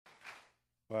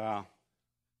Wow.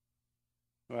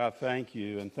 Well, thank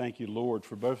you, and thank you, Lord,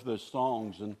 for both of those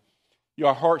songs. And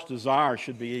your heart's desire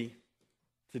should be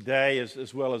today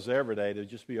as well as every day to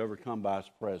just be overcome by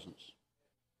His presence.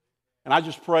 And I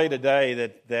just pray today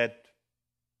that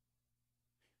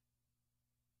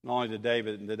not only today,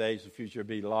 but in the days of the future,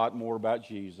 be a lot more about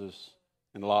Jesus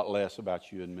and a lot less about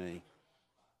you and me.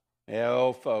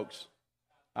 Oh, folks,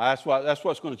 that's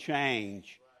what's going to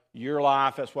change your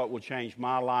life. That's what will change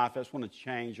my life. That's going to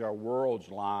change our world's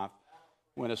life.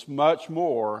 When it's much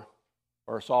more,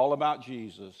 or it's all about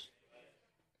Jesus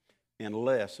and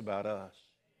less about us.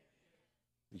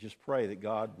 And just pray that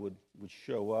God would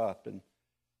show up. And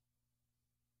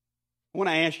I want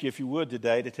to ask you, if you would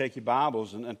today, to take your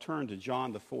Bibles and turn to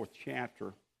John, the 4th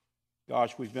chapter.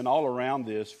 Gosh, we've been all around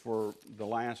this for the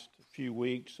last few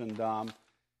weeks, and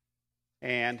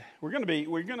we're going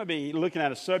to be looking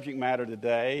at a subject matter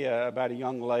today about a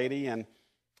young lady, and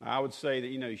I would say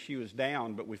that she was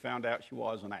down, but we found out she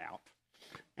wasn't out.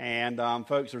 And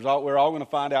folks, we're all going to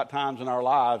find out times in our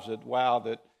lives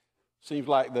that seems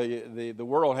like the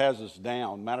world has us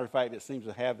down. Matter of fact, it seems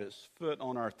to have its foot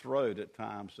on our throat at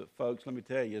times. But folks, let me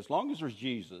tell you, as long as there's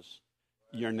Jesus,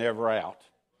 you're never out.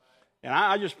 And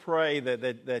I just pray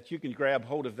that you can grab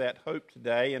hold of that hope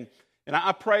today. And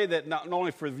I pray that not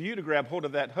only for you to grab hold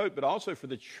of that hope, but also for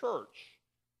the church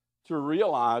to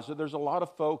realize that there's a lot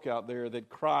of folk out there that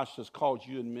Christ has called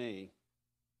you and me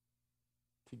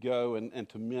to go and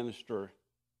to minister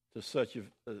to such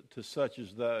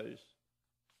as those.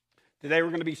 Today we're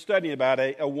going to be studying about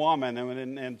a woman,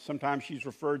 and sometimes she's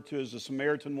referred to as a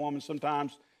Samaritan woman.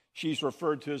 Sometimes she's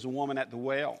referred to as a woman at the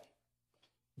well.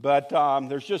 But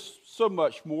there's just so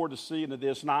much more to see into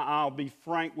this, and I'll be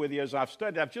frank with you as I've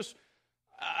studied.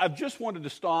 I've just wanted to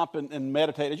stop and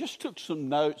meditate. I just took some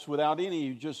notes without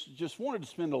any, just wanted to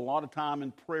spend a lot of time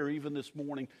in prayer even this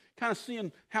morning, kind of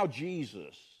seeing how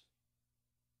Jesus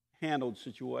handled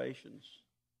situations.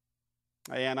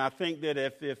 And I think that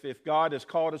if God has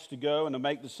called us to go and to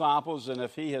make disciples, and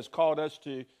if He has called us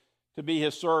to be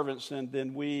His servants,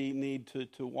 then we need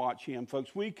to watch Him.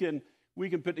 Folks, we can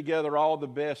put together all the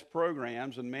best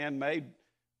programs and man-made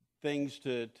things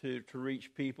to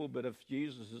reach people, but if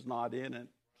Jesus is not in it,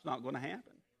 it's not going to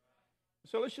happen.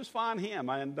 So let's just find Him.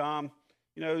 And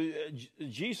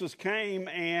Jesus came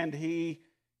and he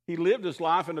lived His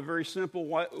life in a very simple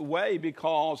way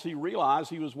because He realized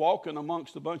He was walking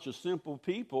amongst a bunch of simple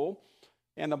people,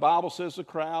 and the Bible says the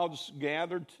crowds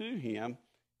gathered to Him.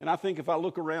 And I think if I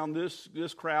look around this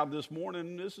crowd this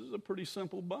morning, this is a pretty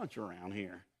simple bunch around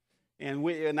here.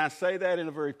 And I say that in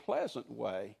a very pleasant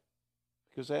way,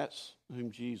 because that's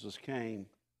whom Jesus came.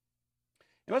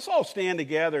 And let's all stand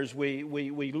together as we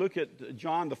look at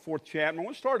John, the 4th chapter. I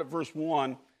want to start at verse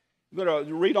 1. I'm going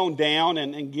to read on down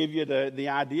and give you the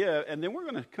idea, and then we're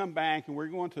going to come back and we're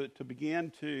going to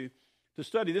begin to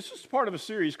study. This is part of a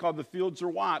series called The Fields Are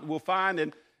White. We'll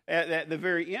find at the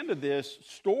very end of this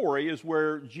story is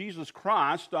where Jesus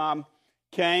Christ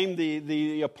came.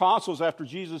 The apostles, after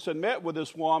Jesus had met with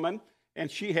this woman, and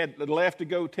she had left to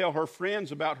go tell her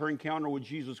friends about her encounter with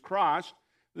Jesus Christ,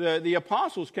 the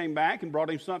apostles came back and brought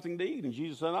Him something to eat. And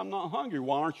Jesus said, "I'm not hungry."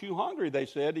 "Why aren't you hungry?" they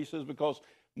said. He says, "Because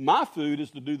my food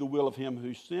is to do the will of Him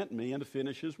who sent me and to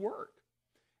finish His work."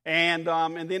 And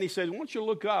then He said, "Once you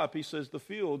look up," He says, "the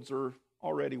fields are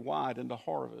already white into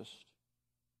harvest."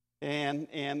 And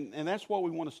that's what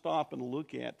we want to stop and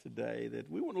look at today. That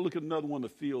we want to look at another one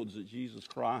of the fields that Jesus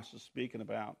Christ is speaking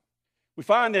about. We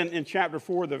find in chapter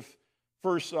 4, the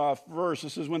first verse,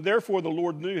 it says, "When therefore the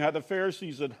Lord knew how the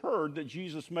Pharisees had heard that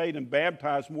Jesus made and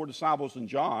baptized more disciples than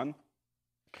John,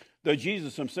 though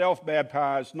Jesus Himself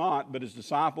baptized not, but His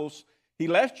disciples, He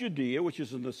left Judea, which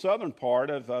is in the southern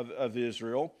part of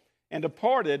Israel, and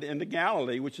departed into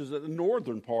Galilee, which is at the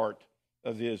northern part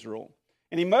of Israel.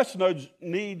 And he must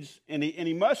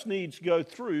needs go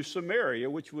through Samaria,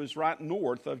 which was right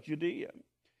north of Judea.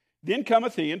 Then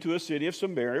cometh he into a city of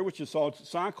Samaria, which is called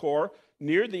Sychar,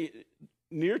 near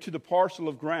to the parcel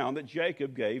of ground that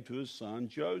Jacob gave to his son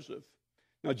Joseph.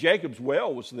 Now Jacob's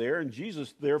well was there, and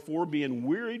Jesus, therefore, being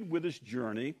wearied with his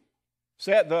journey,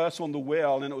 sat thus on the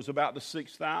well, and it was about the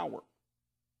 6th hour.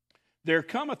 There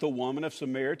cometh a woman of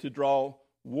Samaria to draw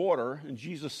water, and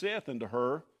Jesus saith unto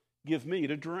her, Give me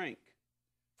to drink.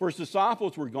 For his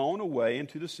disciples were gone away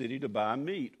into the city to buy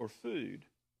meat or food.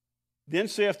 Then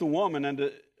saith the woman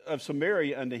of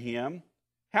Samaria unto him,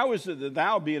 How is it that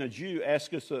thou, being a Jew,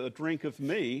 askest a drink of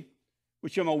me,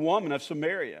 which am a woman of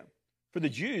Samaria? For the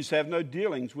Jews have no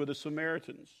dealings with the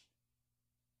Samaritans.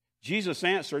 Jesus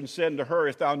answered and said unto her,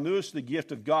 If thou knewest the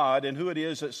gift of God, and who it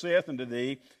is that saith unto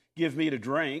thee, Give me to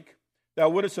drink, thou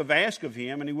wouldest have asked of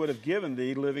him, and he would have given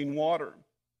thee living water.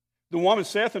 The woman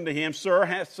saith unto him,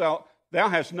 Sir, thou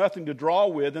hast nothing to draw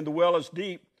with, and the well is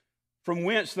deep. From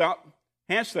whence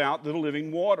hast thou the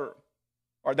living water?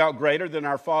 Art thou greater than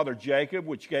our father Jacob,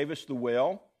 which gave us the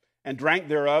well, and drank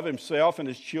thereof himself and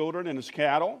his children and his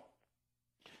cattle?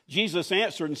 Jesus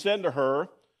answered and said unto her,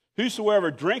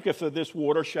 Whosoever drinketh of this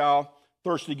water shall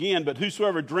thirst again, but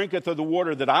whosoever drinketh of the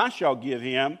water that I shall give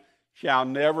him shall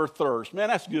never thirst. Man,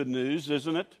 that's good news,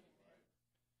 isn't it?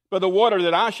 But the water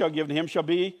that I shall give to him shall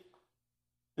be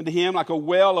unto him like a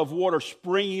well of water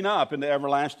springing up into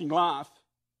everlasting life.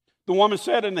 The woman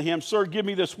said unto him, Sir, give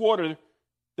me this water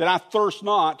that I thirst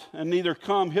not, and neither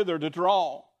come hither to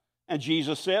draw. And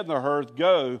Jesus said unto her,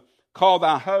 Go, call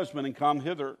thy husband, and come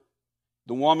hither.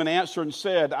 The woman answered and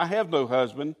said, I have no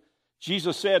husband.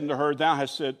 Jesus said unto her, Thou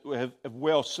hast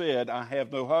well said, I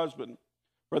have no husband.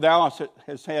 For thou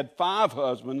hast had 5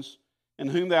 husbands, and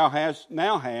whom thou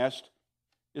now hast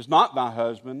is not thy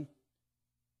husband.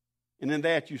 And in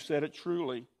that you said it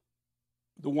truly.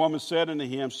 The woman said unto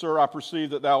him, Sir, I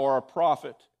perceive that thou art a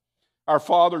prophet. Our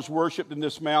fathers worshipped in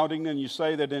this mountain, and you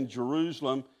say that in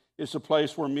Jerusalem is the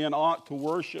place where men ought to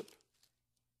worship.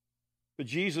 But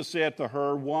Jesus said to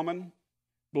her, Woman,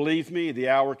 believe me, the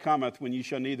hour cometh when you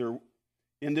shall neither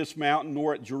in this mountain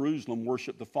nor at Jerusalem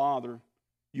worship the Father.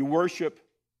 You worship,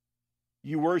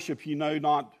 you know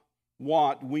not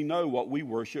what. We know what we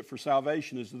worship, for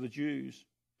salvation is of the Jews.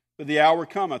 But the hour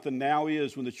cometh, and now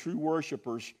is, when the true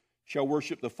worshipers shall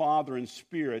worship the Father in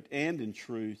spirit and in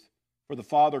truth, for the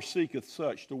Father seeketh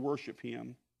such to worship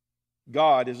him.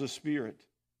 God is a spirit,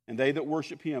 and they that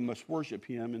worship him must worship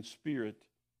him in spirit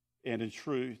and in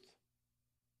truth.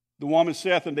 The woman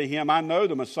saith unto him, I know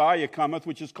the Messiah cometh,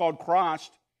 which is called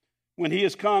Christ. When he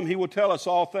is come, he will tell us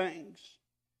all things.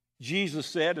 Jesus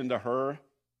said unto her,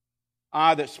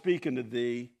 I that speak unto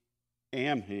thee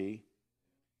am he.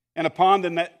 And upon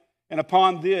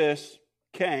this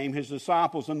came his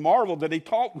disciples, and marveled that he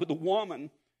talked with the woman.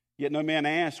 Yet no man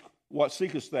asked, What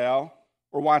seekest thou?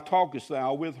 Or why talkest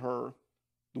thou with her?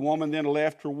 The woman then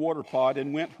left her water pot,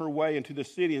 and went her way into the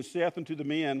city, and saith unto the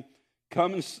men,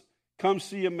 Come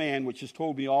see a man which has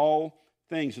told me all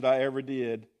things that I ever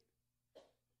did.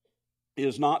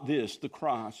 Is not this the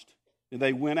Christ? And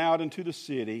they went out into the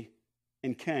city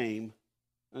and came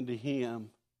unto him.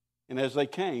 And as they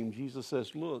came, Jesus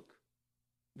says, Look,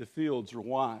 the fields are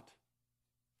white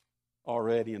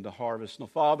already into harvest. Now,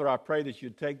 Father, I pray that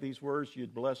you'd take these words,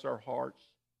 you'd bless our hearts.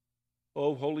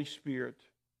 Oh, Holy Spirit,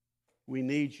 we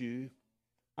need you.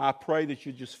 I pray that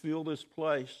you'd just fill this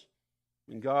place.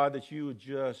 And God, that you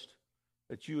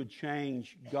would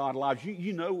change, God, lives.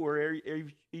 You know where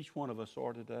each one of us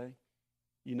are today.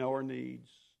 You know our needs.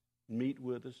 Meet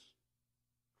with us.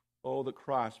 Oh, that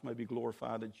Christ may be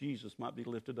glorified, that Jesus might be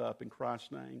lifted up in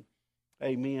Christ's name.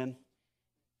 Amen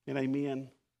and amen.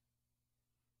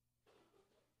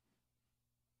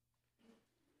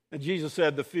 And Jesus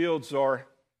said the fields are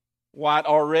white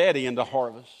already into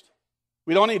harvest.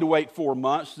 We don't need to wait 4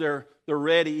 months. They're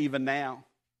ready even now.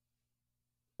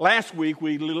 Last week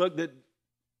we looked at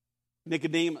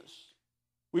Nicodemus.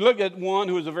 We looked at one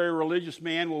who was a very religious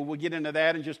man. We'll get into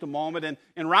that in just a moment.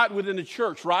 And right within the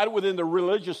church, right within the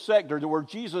religious sector, where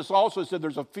Jesus also said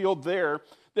there's a field there,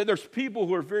 that there's people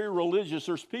who are very religious.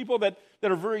 There's people that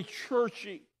are very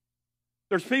churchy.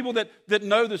 There's people that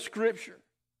know the Scripture.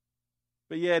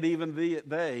 But yet even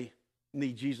they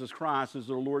need Jesus Christ as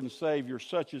their Lord and Savior,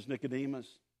 such as Nicodemus.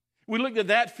 We looked at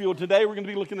that field. Today we're going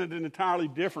to be looking at an entirely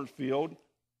different field.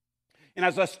 And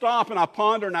as I stop and I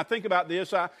ponder and I think about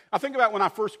this, I think about when I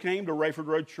first came to Rayford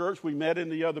Road Church. We met in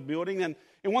the other building. And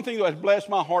one thing that has blessed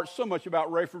my heart so much about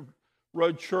Rayford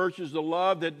Road Church is the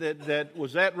love that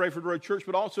was at Rayford Road Church,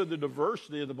 but also the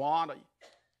diversity of the body.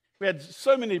 We had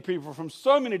so many people from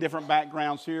so many different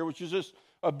backgrounds here, which is just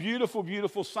a beautiful,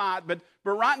 beautiful sight. But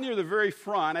right near the very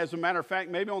front, as a matter of fact,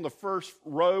 maybe on the first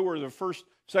row or the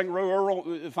second row,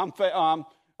 or if I'm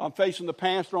facing the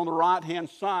pastor on the right-hand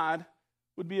side,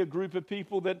 would be a group of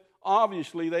people that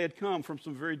obviously they had come from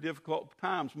some very difficult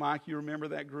times. Mike, you remember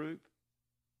that group?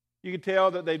 You could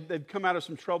tell that they'd come out of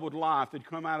some troubled life. They'd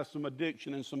come out of some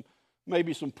addiction and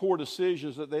maybe some poor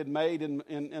decisions that they'd made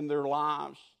in their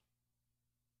lives.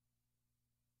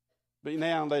 But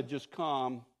now they'd just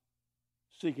come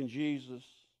seeking Jesus.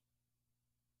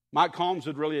 Mike Combs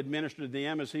had really administered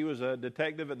them as he was a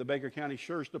detective at the Baker County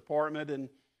Sheriff's Department. And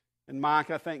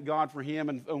Mike, I thank God for him.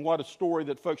 And what a story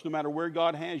that, folks, no matter where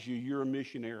God has you, you're a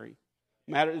missionary.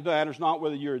 It matters not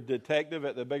whether you're a detective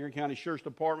at the Baker County Sheriff's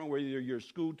Department, whether you're a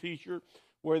school teacher,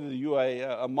 whether you're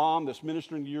a mom that's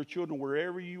ministering to your children,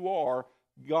 wherever you are,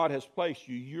 God has placed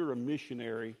you. You're a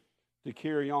missionary to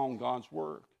carry on God's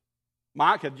work.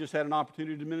 Mike had just had an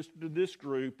opportunity to minister to this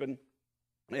group, and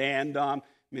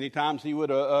many times he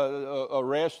would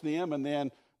arrest them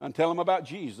and tell them about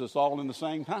Jesus all in the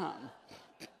same time.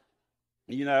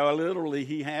 Literally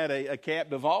he had a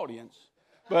captive audience.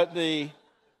 But the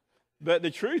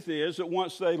truth is that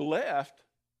once they left,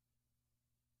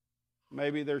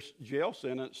 maybe their jail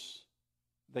sentence,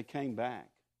 they came back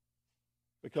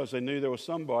because they knew there was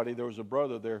a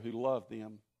brother there who loved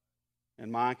them. And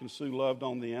Mike and Sue loved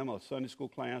on them. A Sunday school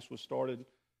class was started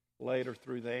later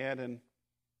through that.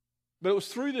 But it was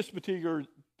through this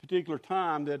particular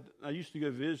time that I used to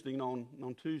go visiting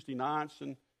on Tuesday nights,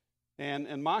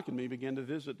 and Mike and me began to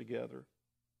visit together.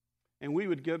 And we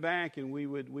would go back and we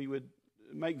would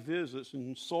make visits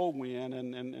and soul win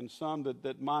and some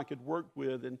that Mike had worked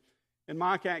with. And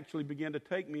Mike actually began to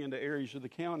take me into areas of the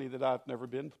county that I've never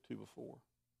been to before.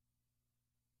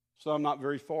 Some not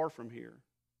very far from here.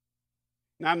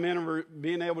 And I remember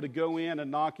being able to go in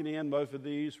and knocking in. Both of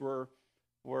these were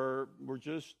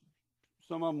just,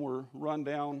 some of them were run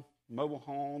down mobile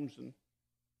homes.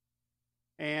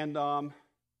 And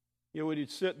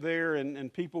we'd sit there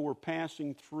and people were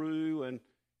passing through.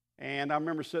 And I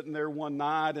remember sitting there one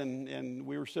night and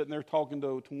we were sitting there talking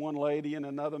to one lady and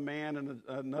another man, and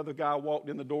another guy walked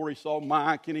in the door. He saw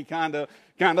Mike and he kind of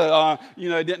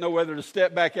didn't know whether to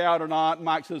step back out or not. And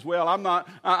Mike says, "Well, I'm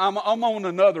on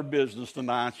another business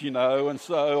tonight, and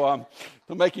so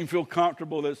to make him feel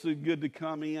comfortable, it's good to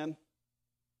come in."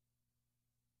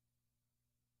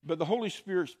 But the Holy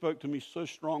Spirit spoke to me so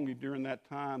strongly during that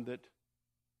time that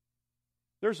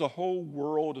there's a whole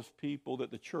world of people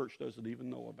that the church doesn't even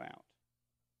know about.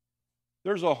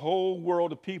 There's a whole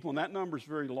world of people, and that number is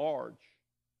very large,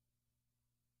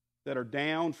 that are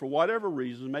down for whatever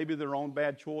reason, maybe their own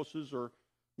bad choices or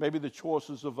maybe the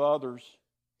choices of others.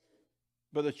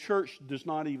 But the church does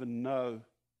not even know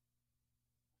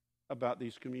about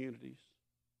these communities.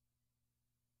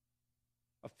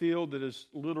 A field that is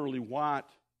literally white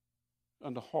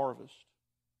unto harvest.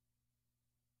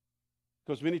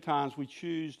 Because many times we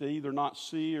choose to either not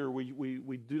see, or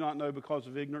we do not know because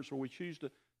of ignorance, or we choose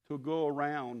to go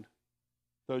around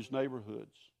those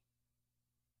neighborhoods.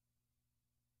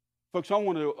 Folks, I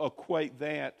want to equate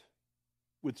that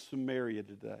with Samaria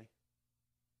today.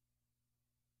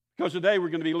 Because today we're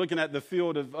going to be looking at the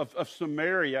field of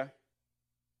Samaria.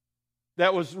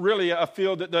 That was really a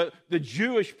field that the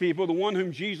Jewish people, the one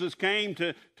whom Jesus came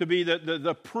to be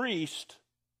the priest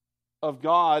of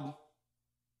God,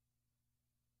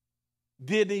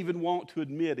 didn't even want to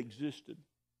admit existed.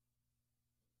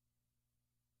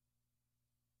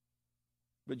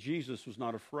 But Jesus was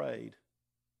not afraid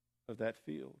of that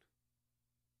field.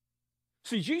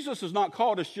 See, Jesus has not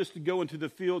called us just to go into the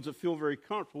fields that feel very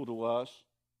comfortable to us.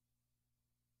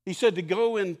 He said to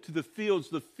go into the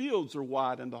fields are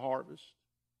wide unto harvest.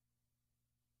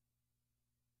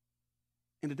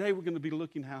 And today we're going to be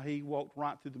looking how he walked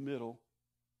right through the middle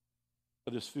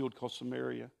of this field called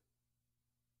Samaria.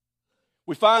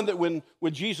 We find that when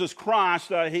Jesus Christ,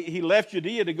 he left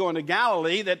Judea to go into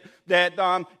Galilee, that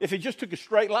if he just took a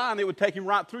straight line, it would take him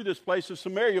right through this place of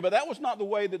Samaria. But that was not the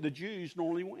way that the Jews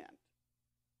normally went.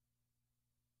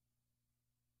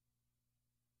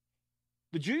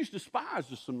 The Jews despised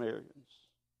the Samaritans.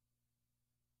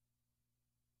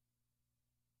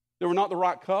 They were not the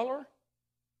right color.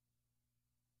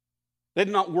 They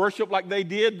did not worship like they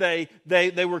did.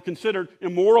 They were considered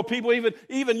immoral people,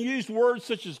 even used words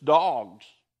such as dogs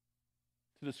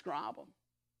to describe them.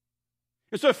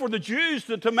 And so for the Jews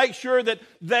to make sure that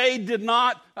they did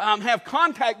not have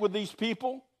contact with these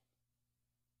people,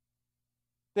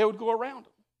 they would go around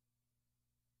them.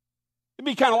 It'd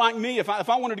be kind of like me if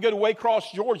I wanted to go to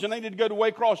Waycross, Georgia, and they needed to go to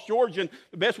Waycross, Georgia, and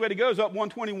the best way to go is up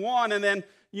 121, and then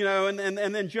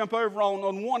and then jump over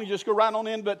on one and just go right on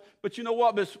in. But you know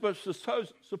what? But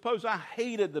suppose I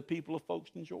hated the people of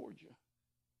Folkestone, Georgia.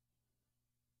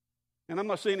 And I'm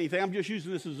not saying anything. I'm just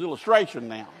using this as an illustration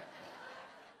now.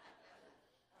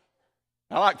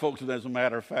 I like Folkestone, as a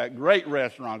matter of fact. Great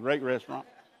restaurant.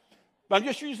 But I'm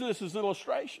just using this as an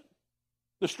illustration.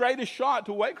 The straightest shot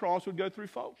to Waycross would go through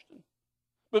Folkestone.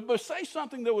 But say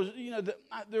something that was,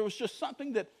 there was just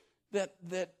something that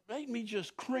made me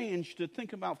just cringe to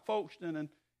think about Folkestone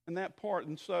and that part.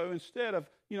 And so instead of,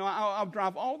 I'll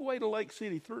drive all the way to Lake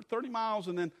City, 30 miles,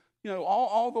 and then,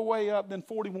 all the way up, then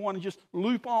 41, and just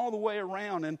loop all the way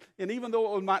around. And even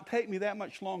though it might take me that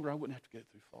much longer, I wouldn't have to go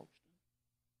through Folkestone.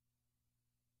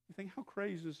 You think, how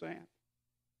crazy is that?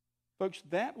 Folks,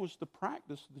 that was the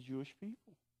practice of the Jewish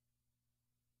people.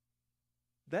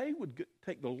 They would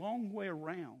take the long way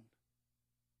around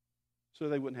so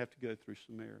they wouldn't have to go through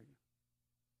Samaria.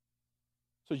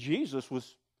 So Jesus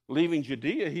was leaving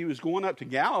Judea. He was going up to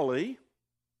Galilee.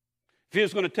 If he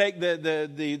was going to take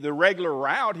the regular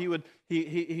route, he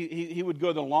would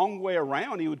go the long way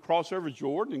around. He would cross over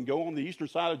Jordan and go on the eastern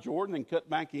side of Jordan and cut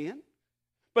back in.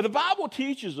 But the Bible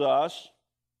teaches us,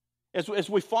 as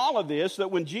we follow this, that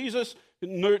when Jesus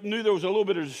knew there was a little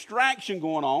bit of distraction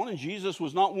going on, and Jesus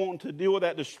was not wanting to deal with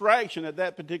that distraction at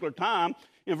that particular time,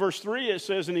 in verse 3 it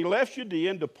says, and he left Judea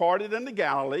and departed into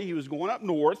Galilee. He was going up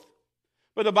north.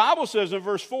 But the Bible says in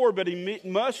verse 4, but he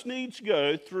must needs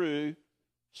go through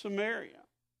Samaria.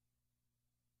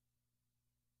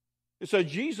 And so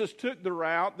Jesus took the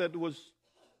route that was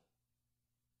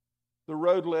the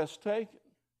road less taken,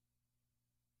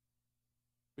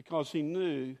 because he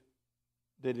knew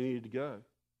that he needed to go.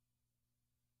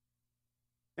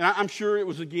 And I'm sure it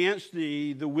was against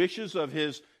the wishes of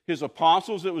his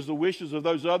apostles. It was the wishes of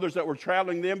those others that were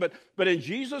traveling them. But in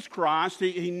Jesus Christ,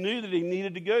 he knew that he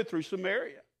needed to go through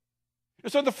Samaria.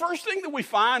 And so the first thing that we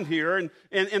find here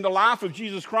in the life of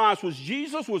Jesus Christ was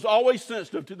Jesus was always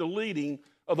sensitive to the leading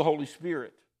of the Holy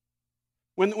Spirit.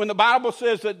 When the Bible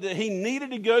says that he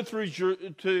needed to go through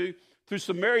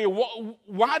Samaria,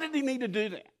 why did he need to do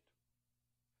that?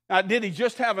 Did he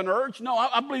just have an urge? No,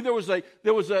 I believe there was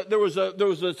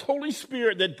this Holy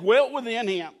Spirit that dwelt within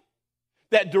him,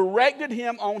 that directed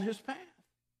him on his path.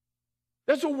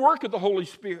 That's a work of the Holy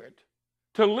Spirit,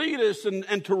 to lead us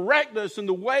and direct us in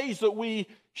the ways that we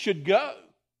should go.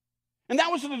 And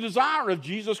that was the desire of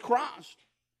Jesus Christ.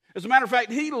 As a matter of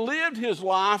fact, he lived his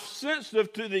life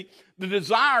sensitive to the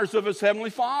desires of his heavenly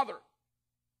Father.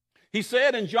 He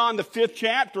said in John the 5th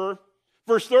chapter,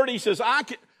 verse 30, he says,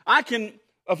 I can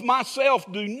of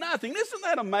myself do nothing. Isn't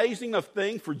that amazing a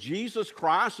thing for Jesus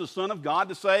Christ, the Son of God,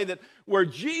 to say that where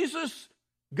Jesus,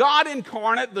 God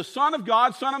incarnate, the Son of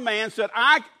God, Son of Man, said,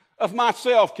 I of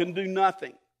myself can do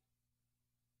nothing.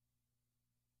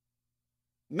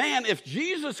 Man, if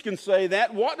Jesus can say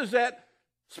that, what does that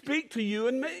speak to you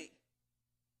and me?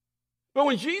 But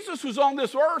when Jesus was on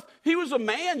this earth, he was a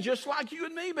man just like you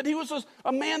and me, but he was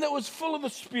a man that was full of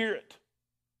the Spirit.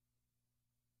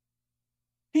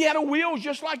 He had a will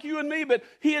just like you and me, but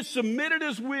he had submitted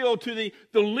his will to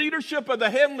the leadership of the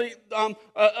heavenly,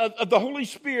 of the Holy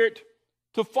Spirit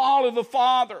to follow the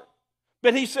Father.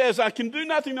 But he says, I can do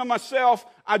nothing of myself.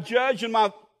 I judge, and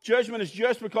my judgment is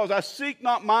just, because I seek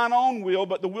not mine own will,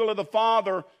 but the will of the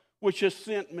Father which has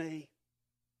sent me.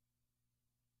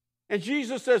 And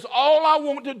Jesus says, all I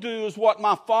want to do is what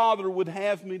my Father would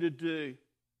have me to do.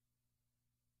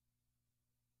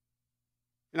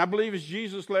 And I believe as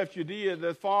Jesus left Judea,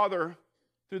 the Father,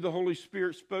 through the Holy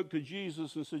Spirit, spoke to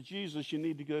Jesus and said, Jesus, you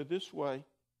need to go this way.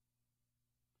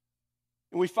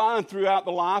 And we find throughout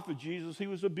the life of Jesus, he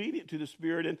was obedient to the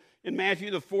Spirit. And in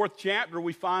Matthew, the 4th chapter,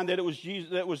 we find that it was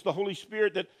Jesus, that was the Holy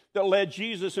Spirit that led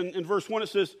Jesus. And in verse 1 it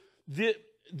says,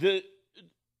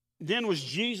 then was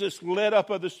Jesus led up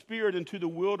of the Spirit into the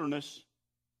wilderness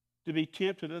to be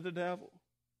tempted of the devil.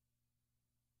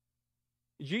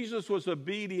 Jesus was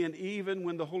obedient even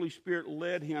when the Holy Spirit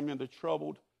led him into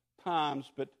troubled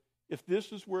times. But if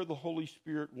this is where the Holy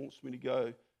Spirit wants me to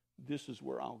go, this is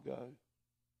where I'll go.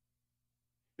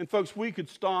 And folks, we could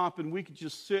stop and we could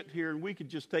just sit here and we could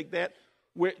just take that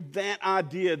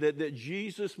idea that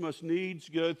Jesus must needs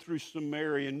go through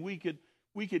Samaria, and we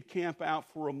could camp out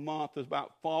for a month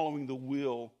about following the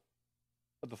will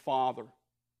of the Father.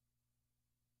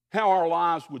 How our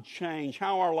lives would change,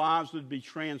 how our lives would be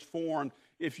transformed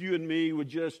if you and me would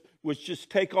just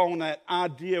take on that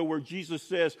idea where Jesus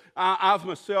says, I of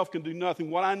myself can do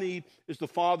nothing. What I need is the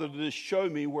Father to just show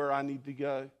me where I need to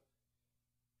go.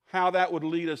 How that would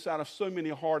lead us out of so many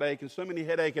heartache and so many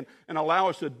headache and allow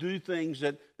us to do things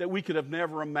that we could have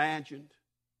never imagined.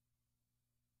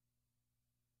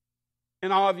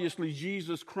 And obviously,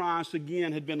 Jesus Christ,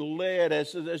 again, had been led,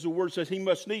 as the word says, he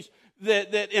must needs.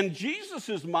 That in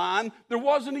Jesus' mind, there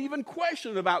wasn't even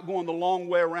question about going the long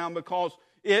way around, because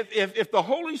if the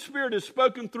Holy Spirit has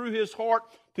spoken through his heart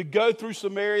to go through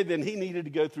Samaria, then he needed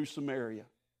to go through Samaria.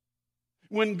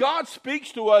 When God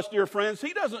speaks to us, dear friends,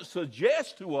 he doesn't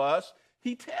suggest to us,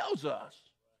 he tells us.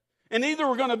 And either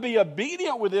we're going to be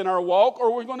obedient within our walk,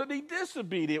 or we're going to be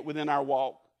disobedient within our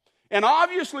walk. And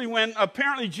obviously, when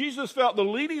apparently Jesus felt the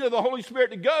leading of the Holy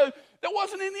Spirit to go, there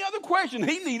wasn't any other question.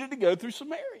 He needed to go through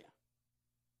Samaria.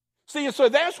 See, and so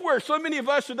that's where so many of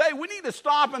us today, we need to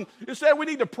stop, and instead we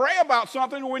need to pray about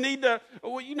something, or we need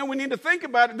to think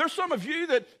about it. There's some of you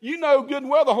that you know good and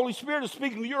well the Holy Spirit is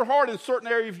speaking to your heart in a certain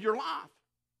area of your life.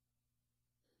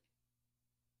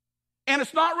 And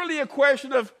it's not really a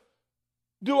question of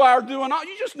do I or do I not.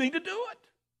 You just need to do it.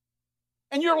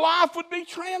 And your life would be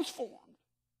transformed.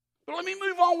 But let me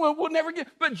move on. We'll never get.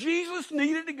 But Jesus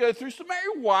needed to go through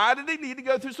Samaria. Why did he need to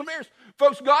go through Samaria?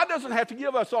 Folks, God doesn't have to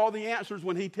give us all the answers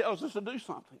when he tells us to do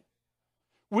something.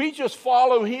 We just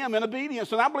follow him in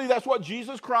obedience. And I believe that's what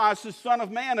Jesus Christ, the Son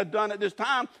of Man, had done at this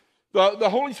time. The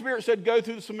Holy Spirit said, go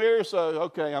through Samaria. So,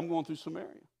 okay, I'm going through Samaria.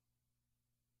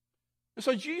 And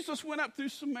so Jesus went up through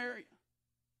Samaria.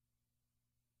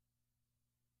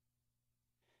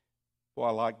 Well,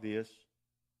 I like this.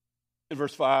 In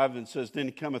verse 5, it says, then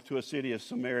he cometh to a city of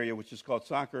Samaria, which is called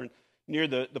Sychar, near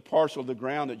the parcel of the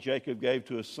ground that Jacob gave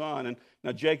to his son. And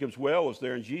now Jacob's well was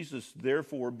there, and Jesus,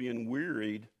 therefore, being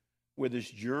wearied with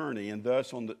his journey, and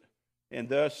thus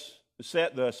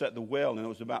sat at the well, and it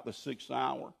was about the 6th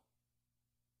hour.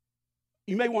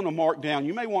 You may want to mark down,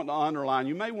 you may want to underline,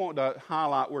 you may want to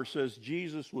highlight where it says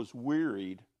Jesus was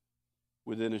wearied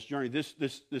within his journey.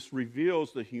 This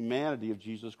reveals the humanity of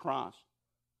Jesus Christ.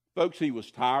 Folks, he was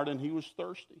tired and he was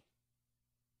thirsty.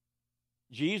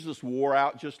 Jesus wore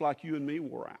out just like you and me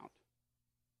wore out.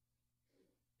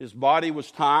 His body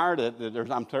was tired.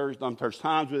 There's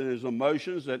times with his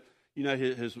emotions that, you know,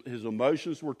 his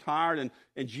emotions were tired,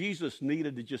 and Jesus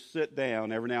needed to just sit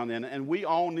down every now and then. And we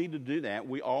all need to do that.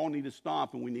 We all need to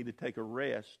stop, and we need to take a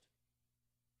rest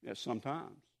at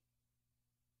sometimes.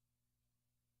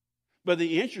 But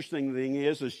the interesting thing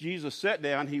is, as Jesus sat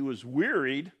down, he was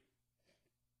wearied.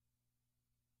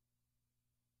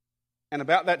 And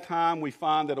about that time, we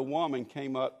find that a woman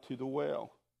came up to the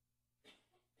well.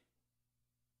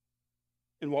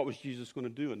 And what was Jesus going to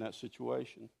do in that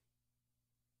situation?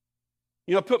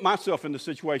 You know, I put myself in the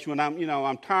situation when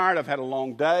I'm tired. I've had a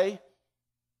long day.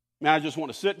 Man, I just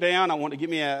want to sit down. I want to give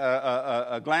me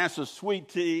a glass of sweet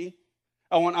tea.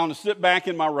 I want to sit back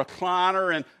in my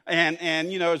recliner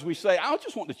and you know, as we say, I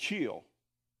just want to chill.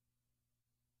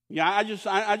 Yeah, I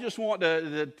just want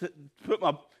to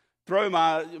throw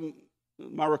my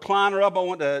recliner up. I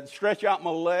want to stretch out my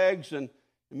legs, and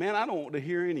man, I don't want to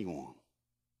hear anyone.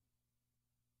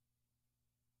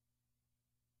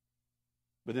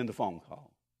 But then the phone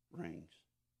call rings.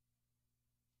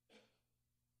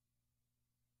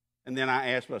 And then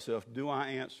I ask myself, do I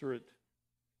answer it?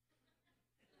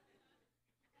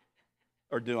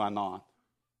 Or do I not?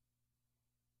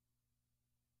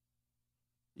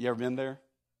 You ever been there?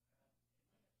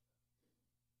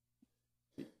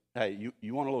 Hey,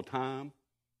 you want a little time?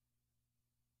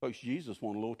 Folks, Jesus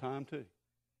wanted a little time too.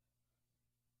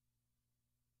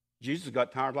 Jesus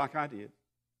got tired like I did.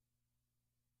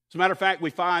 As a matter of fact,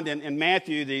 we find in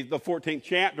Matthew, the 14th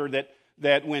chapter,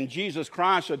 that when Jesus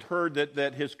Christ had heard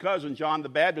that his cousin John the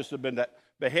Baptist had been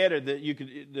beheaded,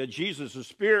 that Jesus'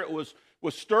 spirit was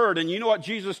stirred. And you know what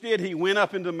Jesus did? He went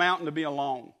up into the mountain to be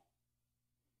alone.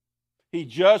 He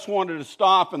just wanted to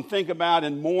stop and think about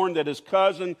and mourn that his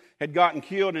cousin had gotten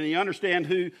killed, and he understand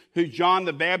who John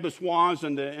the Baptist was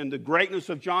and the greatness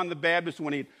of John the Baptist.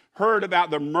 When he heard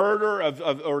about the murder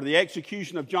or the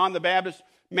execution of John the Baptist,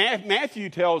 Matthew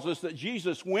tells us that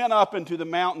Jesus went up into the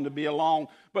mountain to be alone.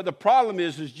 But the problem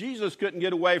is Jesus couldn't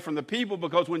get away from the people,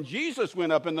 because when Jesus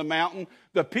went up in the mountain,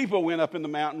 the people went up in the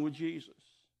mountain with Jesus.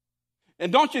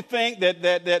 And don't you think that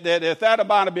if that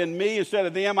might have been me instead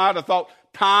of them, I'd have thought,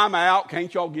 time out,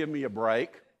 can't y'all give me a break?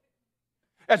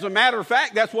 As a matter of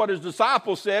fact, that's what his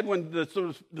disciples said when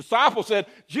the disciples said,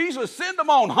 Jesus, send them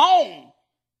on home.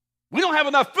 We don't have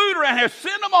enough food around here.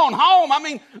 Send them on home. I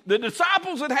mean, the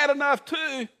disciples had enough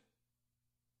too.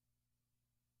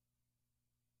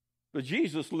 But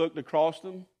Jesus looked across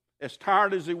them, as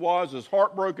tired as he was, as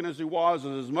heartbroken as he was,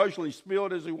 as emotionally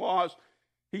spilled as he was.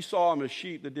 He saw them as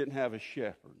sheep that didn't have a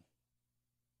shepherd.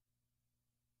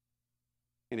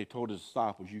 And he told his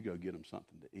disciples, you go get them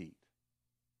something to eat.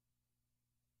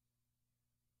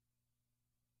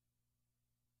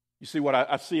 You see, what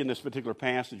I see in this particular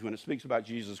passage when it speaks about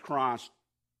Jesus Christ,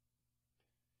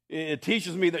 it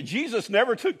teaches me that Jesus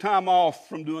never took time off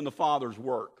from doing the Father's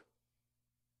work.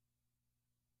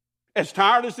 As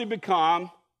tired as he became,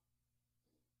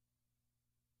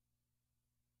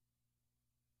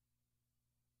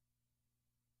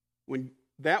 when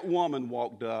that woman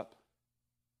walked up,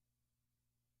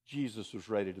 Jesus was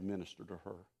ready to minister to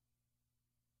her.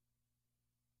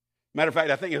 Matter of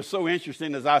fact, I think it was so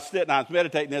interesting as I sit and I was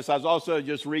meditating this, I was also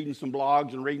just reading some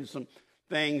blogs and reading some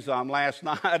things last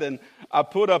night, and I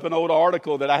put up an old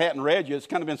article that I hadn't read yet. It's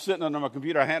kind of been sitting under my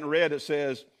computer. I hadn't read. It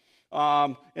says,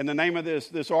 in the name of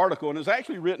this article, and it's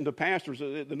actually written to pastors,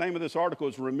 the name of this article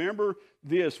is Remember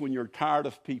This When You're Tired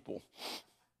of People.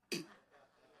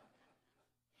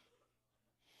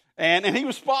 And he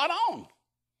was spot on.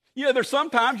 There's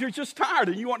sometimes you're just tired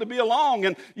and you want to be alone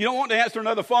and you don't want to answer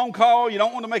another phone call. You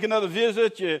don't want to make another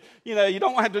visit. You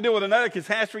don't have to deal with another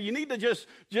catastrophe. You need to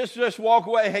just walk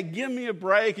away. Hey, give me a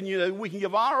break. And, we can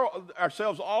give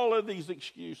ourselves all of these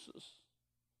excuses.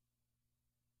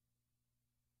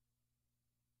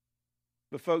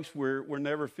 But folks, we're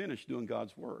never finished doing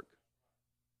God's work.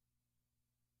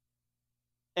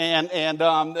 And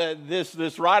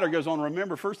this writer goes on to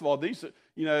remember, first of all, these,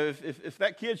 if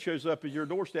that kid shows up at your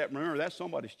doorstep, remember, that's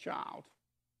somebody's child.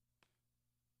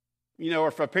 Or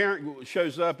if a parent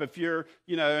shows up, if you're,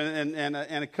 and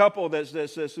a couple that's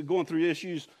going through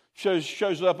issues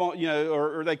shows up on,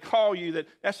 or they call you,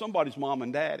 that's somebody's mom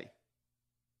and daddy.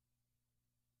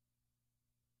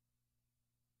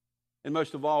 And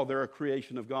most of all, they're a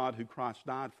creation of God who Christ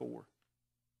died for.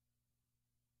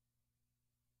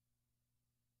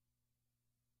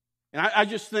 And I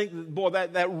just think, boy,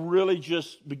 that really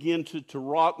just began to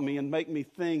rock me and make me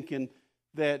think, and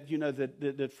that,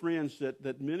 that friends,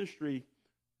 that ministry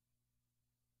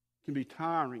can be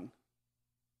tiring.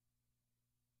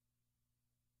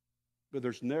 But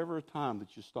there's never a time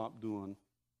that you stop doing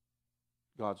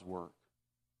God's work.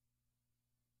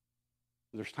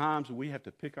 There's times when we have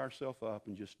to pick ourselves up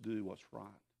and just do what's right.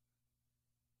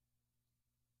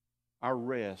 Our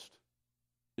rest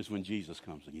is when Jesus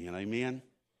comes again. Amen?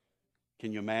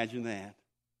 Can you imagine that?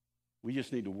 We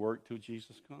just need to work till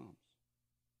Jesus comes.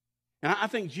 And I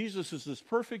think Jesus is this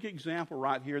perfect example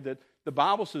right here that the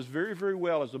Bible says very, very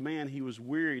well, as a man, he was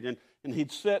wearied and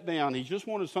he'd sat down. He just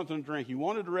wanted something to drink. He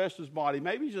wanted to rest his body.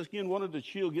 Maybe he just again wanted to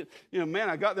chill.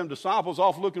 I got them disciples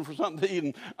off looking for something to eat,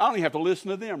 and I don't even have to listen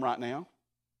to them right now.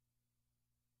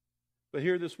 But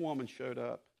here this woman showed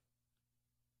up,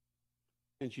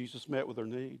 and Jesus met with her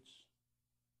needs.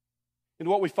 And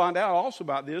what we find out also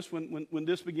about this, when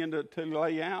this began to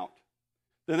lay out,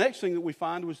 the next thing that we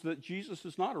find was that Jesus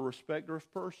is not a respecter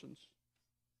of persons.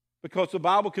 Because the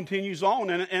Bible continues on,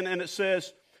 and it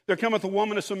says, there cometh a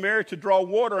woman of Samaria to draw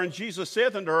water, and Jesus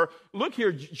saith unto her, look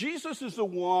here, Jesus is the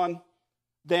one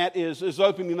that is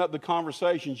opening up the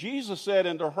conversation. Jesus said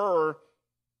unto her,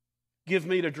 give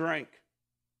me to drink.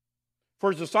 For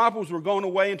his disciples were going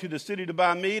away into the city to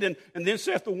buy meat, and then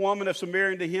saith the woman of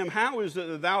Samaria unto him, how is it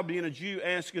that thou, being a Jew,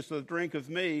 askest a drink of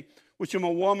me, which am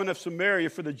a woman of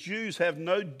Samaria? For the Jews have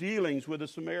no dealings with the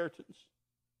Samaritans.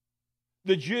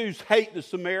 The Jews hate the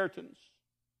Samaritans.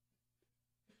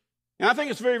 And I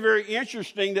think it's very, very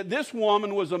interesting that this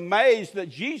woman was amazed that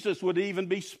Jesus would even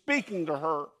be speaking to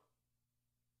her.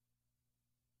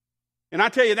 And I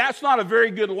tell you, that's not a very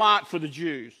good lot for the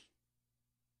Jews.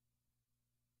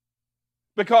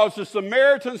 Because the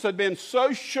Samaritans had been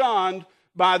so shunned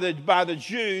by the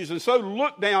Jews and so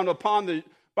looked down upon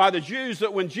by the Jews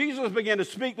that when Jesus began to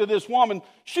speak to this woman,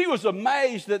 she was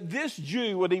amazed that this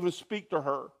Jew would even speak to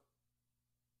her.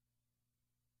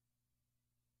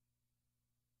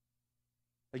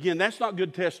 Again, that's not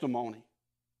good testimony.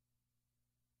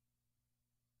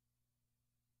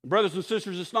 Brothers and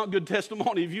sisters, it's not good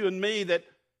testimony of you and me that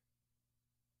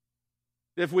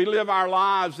if we live our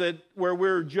lives where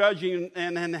we're judging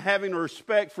and having a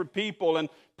respect for people and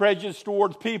prejudice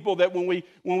towards people, that when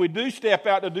we do step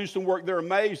out to do some work, they're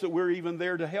amazed that we're even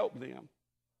there to help them.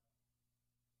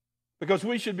 Because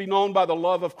we should be known by the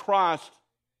love of Christ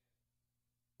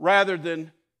rather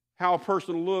than how a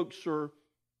person looks or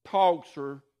talks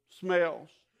or smells.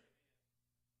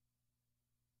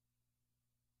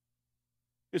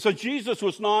 And so Jesus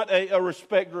was not a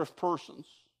respecter of persons.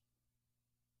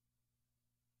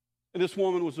 And this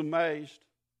woman was amazed.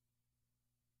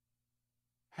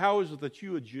 How is it that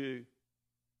you, a Jew,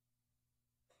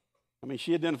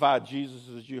 she identified Jesus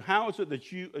as a Jew. How is it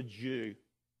that you, a Jew,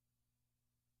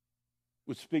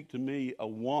 would speak to me, a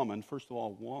woman, first of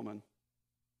all, a woman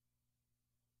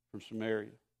from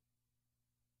Samaria?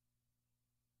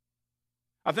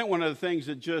 I think one of the things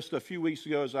that just a few weeks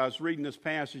ago as I was reading this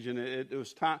passage, and it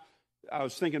was time, I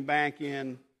was thinking back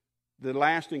in the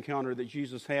last encounter that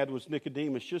Jesus had was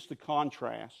Nicodemus, just the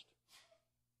contrast.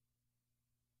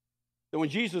 That when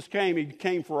Jesus came, he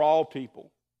came for all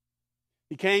people.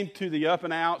 He came to the up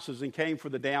and outs as he came for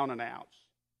the down and outs.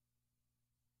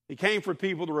 He came for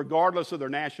people regardless of their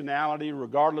nationality,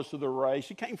 regardless of their race.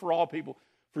 He came for all people.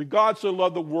 For God so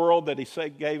loved the world that he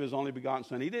gave his only begotten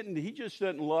Son. He just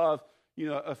didn't love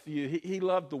a few. He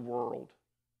loved the world.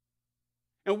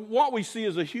 And what we see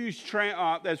is a huge,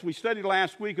 as we studied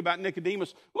last week about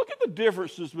Nicodemus, look at the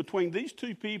differences between these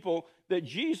two people that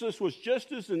Jesus was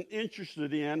just as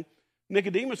interested in.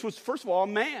 Nicodemus was, first of all, a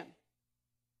man.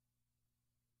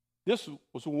 This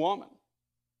was a woman.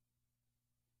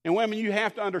 And women, you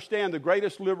have to understand the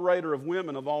greatest liberator of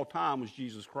women of all time was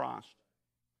Jesus Christ.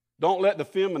 Don't let the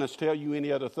feminists tell you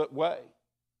any other way.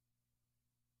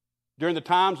 During the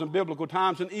times and biblical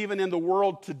times, and even in the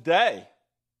world today,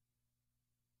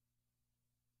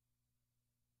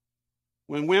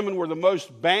 when women were the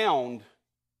most bound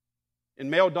in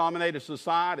male-dominated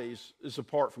societies, is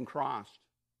apart from Christ.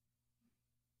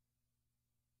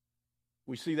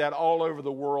 We see that all over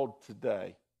the world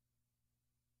today.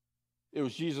 It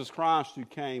was Jesus Christ who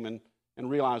came and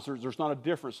realized there's not a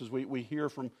difference, as we hear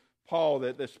from Paul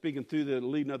that's speaking through the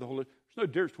leading of the Holy. There's no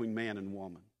difference between man and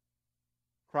woman.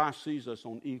 Christ sees us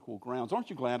on equal grounds. Aren't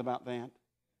you glad about that?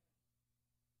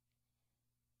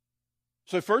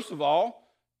 So first of all,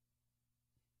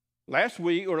 last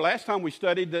time we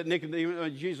studied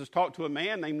that Jesus talked to a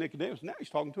man named Nicodemus. Now he's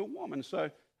talking to a woman. So,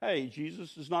 hey,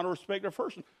 Jesus is not a respecter of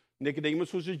person.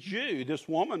 Nicodemus was a Jew. This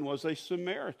woman was a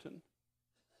Samaritan.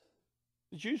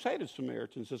 The Jews hated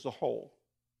Samaritans as a whole.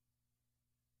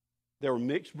 They were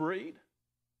mixed breed.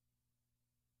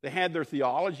 They had their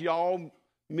theology all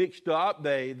mixed up.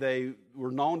 They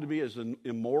were known to be as an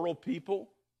immoral people.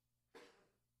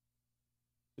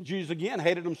 The Jews, again,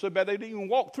 hated them so bad they didn't even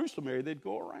walk through Samaria. They'd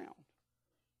go around.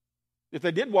 If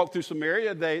they did walk through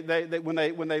Samaria, when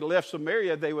they left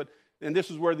Samaria, they would, and this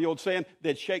is where the old saying,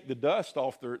 they'd shake the dust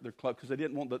off their clothes because they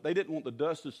didn't want the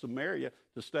dust of Samaria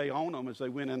to stay on them as they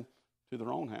went into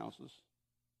their own houses.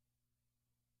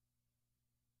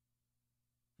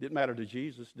 Didn't matter to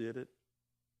Jesus, did it?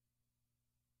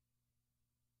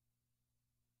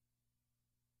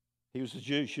 He was a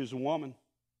Jew, she was a woman.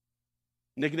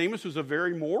 Nicodemus was a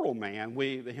very moral man,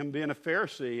 him being a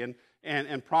Pharisee,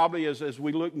 and probably as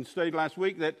we looked and studied last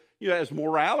week, that as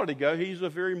morality goes, he's a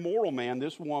very moral man.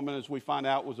 This woman, as we find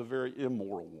out, was a very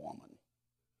immoral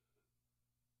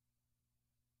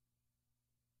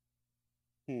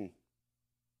woman.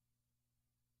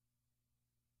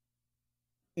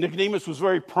 Nicodemus was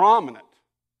very prominent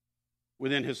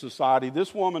within his society.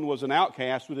 This woman was an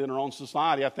outcast within her own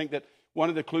society. I think that one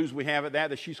of the clues we have at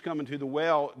that she's coming to the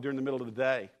well during the middle of the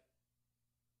day.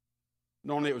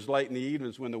 Normally it was late in the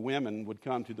evenings when the women would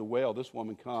come to the well. This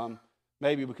woman come,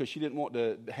 maybe because she didn't want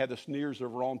to have the sneers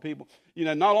of her own people.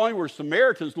 Not only were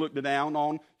Samaritans looked down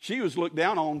on, she was looked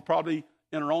down on probably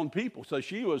in her own people. So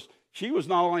she was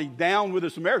not only down with the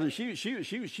Samaritans,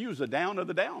 she was the down of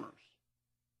the downers.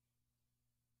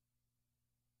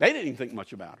 They didn't even think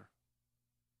much about her.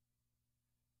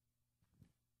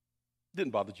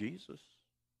 Didn't bother Jesus.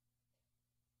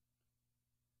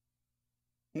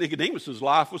 Nicodemus'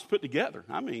 life was put together.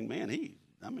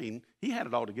 He had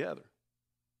it all together.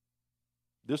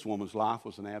 This woman's life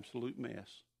was an absolute mess.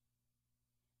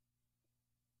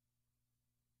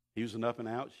 He was an up and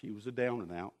out. She was a down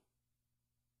and out.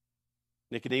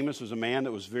 Nicodemus was a man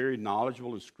that was very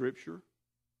knowledgeable in Scripture.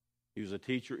 He was a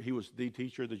teacher. He was the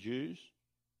teacher of the Jews.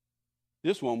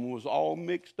 This woman was all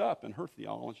mixed up in her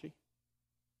theology.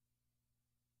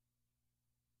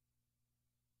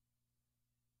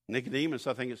 Nicodemus,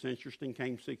 I think it's interesting,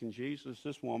 came seeking Jesus.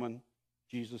 This woman,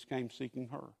 Jesus came seeking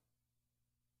her.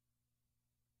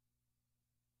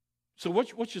 So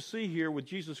what you see here with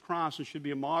Jesus Christ, and should be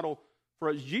a model for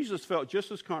us. Jesus felt just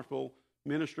as comfortable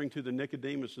ministering to the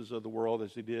Nicodemuses of the world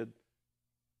as he did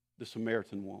the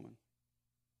Samaritan woman.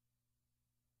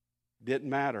 Didn't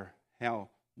matter how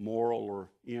moral or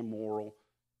immoral.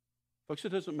 Folks, it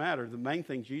doesn't matter. The main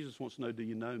thing Jesus wants to know, do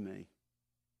you know me?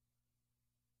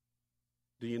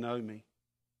 Do you know me?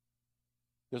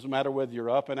 Doesn't matter whether you're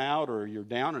up and out or you're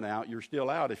down and out, you're still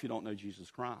out if you don't know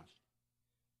Jesus Christ.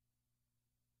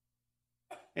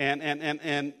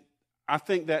 And I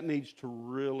think that needs to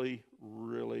really,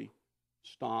 really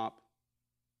stop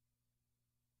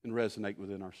and resonate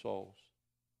within our souls.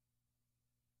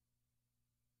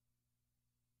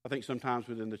 I think sometimes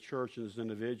within the church and as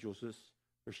individuals,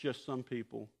 there's just some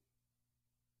people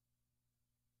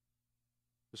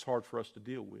it's hard for us to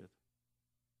deal with.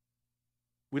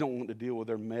 We don't want to deal with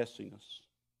their messiness.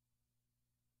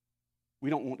 We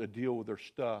don't want to deal with their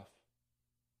stuff.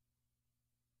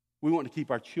 We want to keep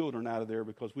our children out of there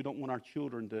because we don't want our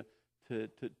children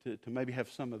to maybe have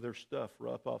some of their stuff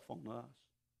rub off on us.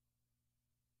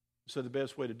 So the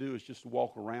best way to do is just to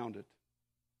walk around it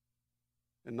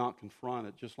and not confront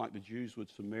it, just like the Jews with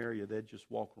Samaria. They'd just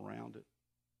walk around it.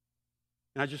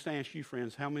 And I just ask you,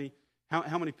 friends, how many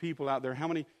people out there,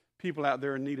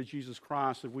 in need of Jesus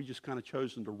Christ have we just kind of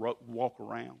chosen to walk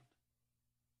around?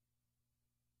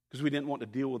 Because we didn't want to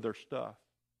deal with their stuff.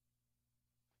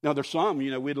 Now, there's some,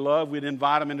 we'd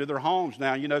invite them into their homes.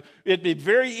 Now, it'd be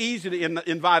very easy to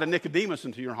invite a Nicodemus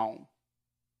into your home.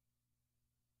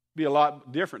 It'd be a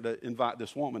lot different to invite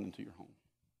this woman into your home.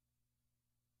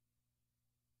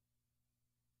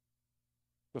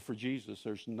 But for Jesus,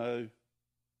 there's no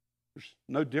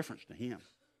difference to him.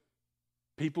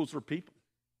 Peoples are people.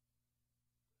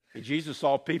 And Jesus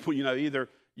saw people, either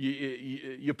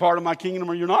you're part of my kingdom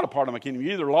or you're not a part of my kingdom.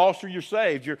 You're either lost or you're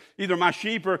saved. You're either my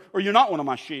sheep or you're not one of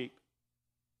my sheep.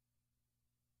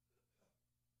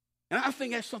 And I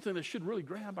think that's something that should really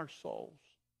grab our souls.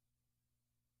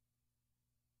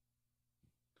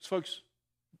 Because folks,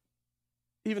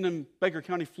 even in Baker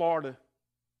County, Florida,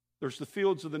 there's the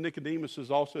fields of the Nicodemuses.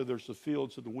 Also, there's the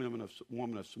fields of the woman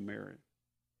of Samaria.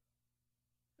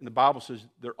 And the Bible says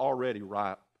they're already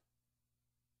ripe.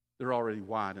 They're already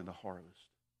wide in the harvest.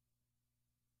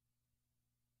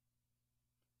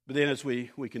 But then as we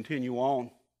continue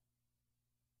on,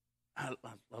 I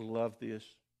love this.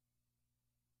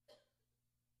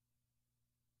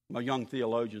 My young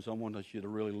theologians, I want you to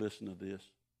really listen to this.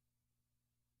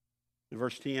 In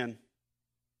verse 10,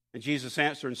 and Jesus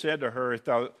answered and said to her, if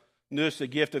thou knewest the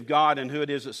gift of God, and who it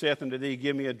is that saith unto thee,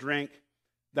 give me a drink,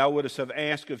 thou wouldst have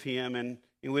asked of him, and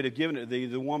he would have given it to thee.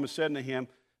 The woman said unto him,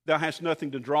 thou hast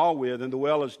nothing to draw with, and the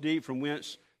well is deep, from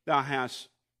whence thou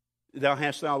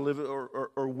lived,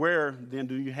 or where then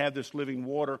do you have this living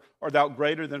water? Art thou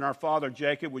greater than our father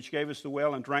Jacob, which gave us the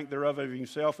well, and drank thereof of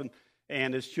himself,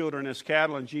 and his children, his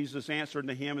cattle? And Jesus answered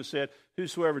unto him and said,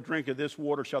 whosoever drinketh this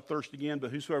water shall thirst again,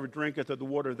 but whosoever drinketh of the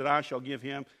water that I shall give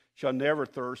him shall never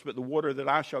thirst. But the water that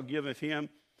I shall give of him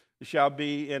shall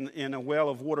be in a well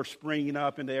of water springing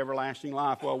up into everlasting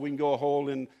life. Well, we can go a whole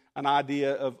in an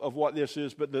idea of what this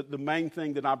is, but the main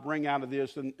thing that I bring out of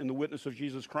this in the witness of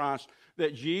Jesus Christ,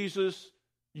 that Jesus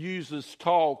uses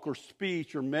talk or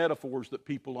speech or metaphors that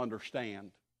people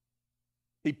understand.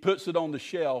 He puts it on the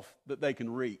shelf that they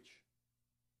can reach.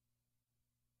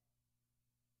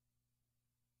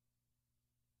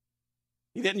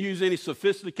 He didn't use any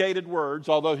sophisticated words,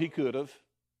 although he could have.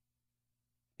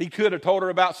 He could have told her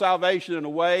about salvation in a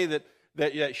way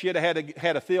that she had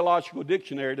had a theological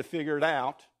dictionary to figure it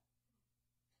out.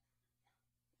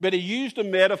 But he used a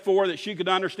metaphor that she could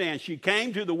understand. She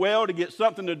came to the well to get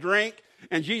something to drink,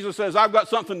 and Jesus says, I've got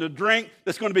something to drink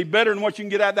that's going to be better than what you can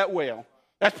get out of that well.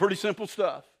 That's pretty simple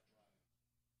stuff.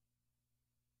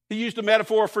 He used a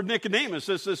metaphor for Nicodemus,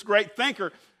 this great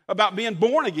thinker, about being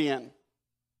born again.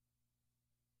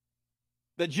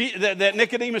 That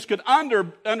Nicodemus could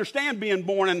understand being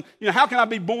born. And, how can I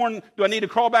be born? Do I need to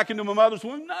crawl back into my mother's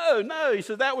womb? No. He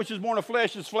said, that which is born of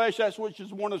flesh is flesh, that which is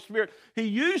born of spirit. He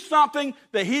used something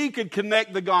that he could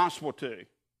connect the gospel to.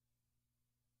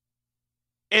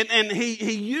 And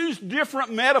he used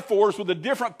different metaphors with the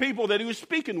different people that he was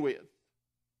speaking with.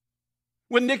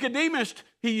 With Nicodemus,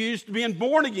 he used being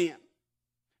born again.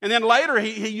 And then later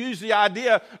he used the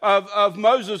idea of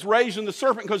Moses raising the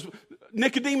serpent, because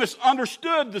Nicodemus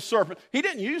understood the serpent. He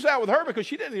didn't use that with her because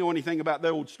she didn't know anything about the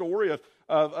old story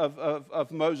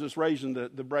of Moses raising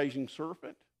the brazen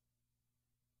serpent.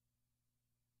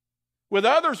 With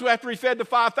others, after he fed the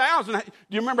 5,000, do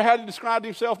you remember how he described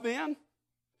himself then?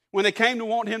 When they came to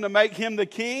want him to make him the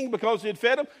king because he had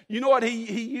fed them, you know what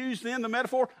he used then, the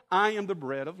metaphor? I am the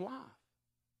bread of life.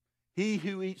 He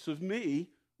who eats of me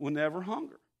will never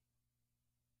hunger.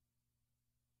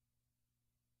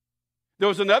 There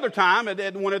was another time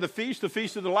at one of the feasts, the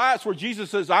Feast of the Lights, where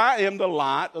Jesus says, I am the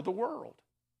light of the world.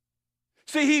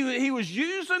 See, he was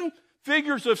using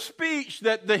figures of speech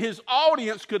that his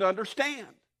audience could understand.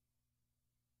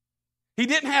 He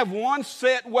didn't have one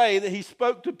set way that he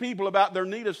spoke to people about their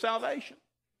need of salvation.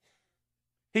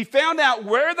 He found out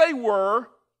where they were,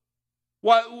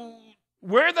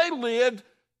 where they lived,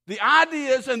 the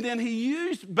ideas, and then he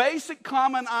used basic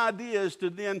common ideas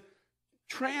to then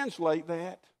translate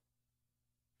that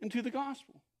into the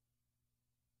gospel.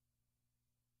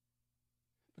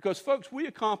 Because, folks, we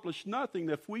accomplish nothing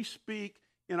if we speak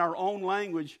in our own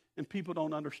language and people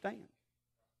don't understand.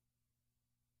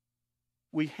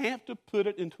 We have to put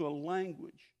it into a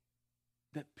language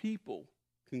that people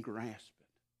can grasp it.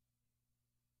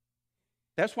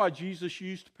 That's why Jesus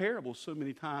used parables so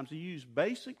many times. He used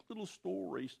basic little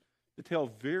stories to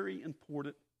tell very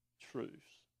important truths.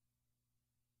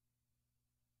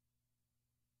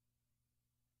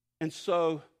 And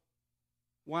so,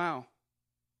 wow,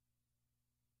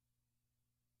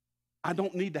 I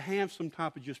don't need to have some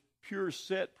type of just pure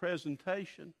set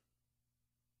presentation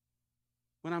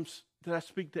that I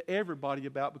speak to everybody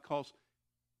about, because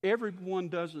everyone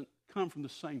doesn't come from the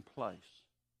same place.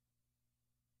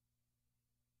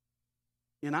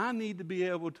 And I need to be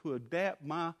able to adapt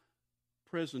my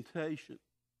presentation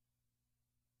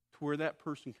to where that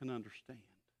person can understand.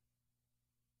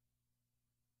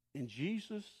 And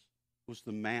Jesus was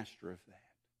the master of that.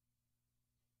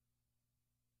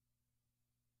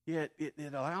 yet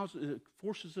it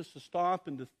forces us to stop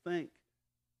and to think.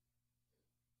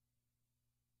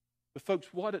 But folks,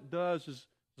 what it does is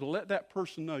to let that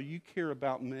person know you care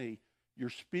about me. You're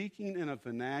speaking in a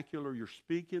vernacular. You're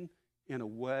speaking in a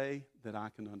way that I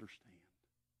can understand.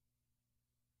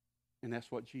 And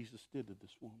that's what Jesus did to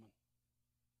this woman.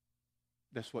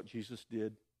 That's what Jesus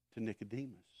did to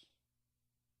Nicodemus.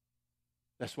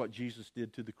 That's what Jesus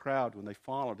did to the crowd when they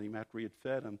followed him after he had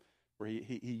fed them, where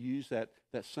he used that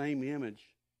same image.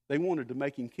 They wanted to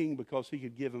make him king because he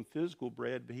could give them physical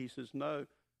bread, but he says, no,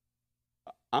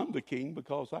 I'm the king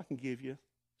because I can give you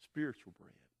spiritual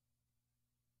bread.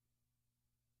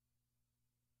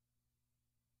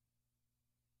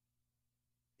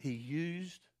 He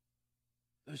used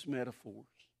those metaphors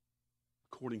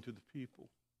according to the people.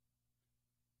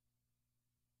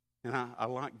 And I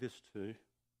like this too.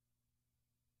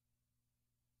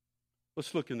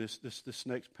 Let's look in this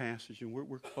next passage, and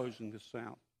we're closing this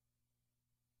out.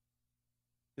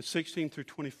 In 16 through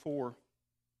 24,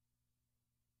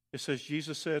 it says,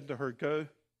 Jesus said to her, Go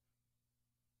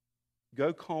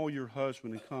call your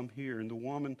husband and come here. And the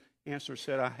woman answered,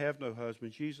 said, I have no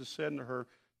husband. Jesus said to her,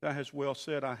 Thou hast well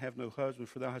said, I have no husband,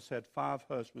 for thou hast had 5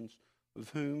 husbands, of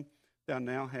whom thou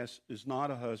now is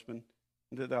not a husband,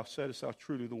 and that thou saidst thou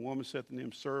truly. The woman said to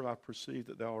him, Sir, I perceive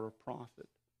that thou art a prophet.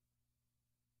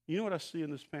 You know what I see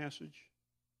in this passage?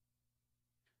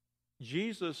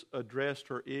 Jesus addressed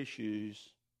her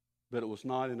issues, but it was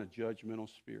not in a judgmental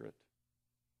spirit.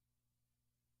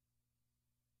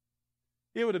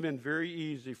 It would have been very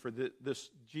easy for this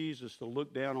Jesus to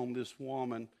look down on this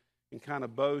woman and kind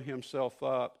of bow himself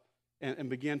up and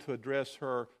begin to address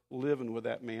her living with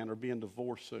that man or being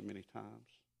divorced so many times.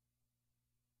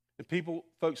 And people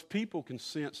can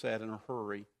sense that in a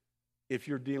hurry if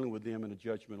you're dealing with them in a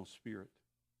judgmental spirit.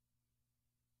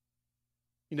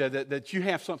 You know, that you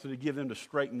have something to give them to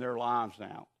straighten their lives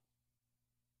out.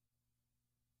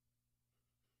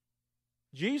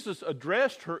 Jesus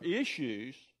addressed her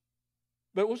issues,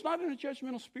 but it was not in a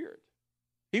judgmental spirit.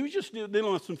 He was just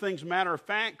dealing with some things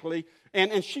matter-of-factly,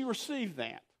 and she received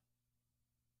that.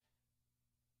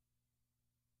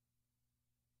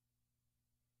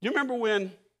 Do you remember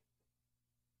when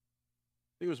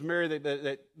he was married,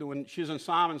 that when she was in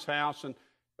Simon's house,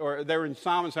 or they were in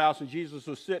Simon's house, and Jesus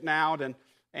was sitting out,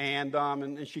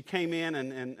 and she came in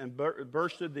and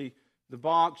bursted the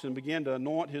box and began to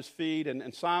anoint his feet,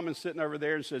 and Simon's sitting over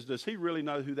there and says, does he really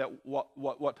know who that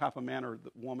what type of man or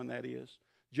woman that is?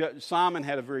 Simon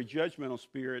had a very judgmental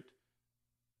spirit,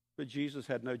 but Jesus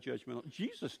had no judgmental.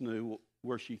 Jesus knew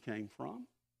where she came from,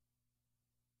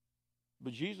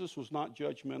 but Jesus was not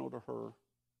judgmental to her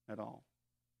at all.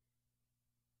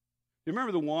 You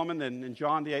remember the woman in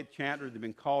John the 8th chapter that had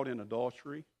been caught in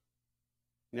adultery?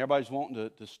 And everybody's wanting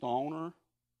to stone her.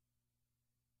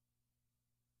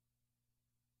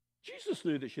 Jesus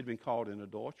knew that she'd been caught in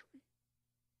adultery.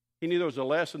 He knew there was a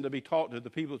lesson to be taught to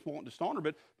the people that wanted to stone her,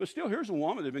 but still, here's a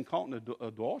woman that had been caught in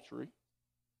adultery.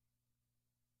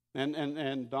 And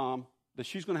that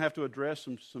she's going to have to address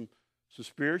some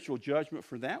spiritual judgment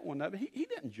for that one. But he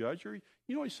didn't judge her.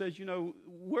 You know, he says,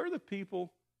 where are the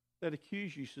people that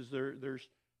accuse you? He says,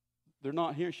 they're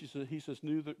not here. He says,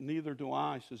 neither do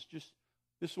I. He says,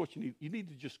 this is what you need. You need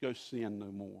to just go sin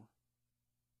no more.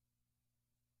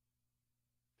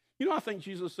 I think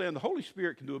Jesus is saying the Holy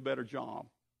Spirit can do a better job.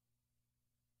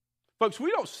 Folks,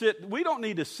 we don't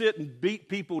need to sit and beat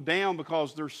people down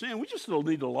because they're sin. We just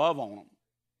need to love on them.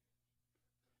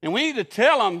 And we need to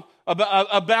tell them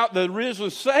about the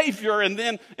risen Savior and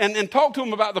then and talk to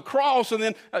them about the cross and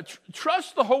then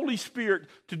trust the Holy Spirit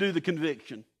to do the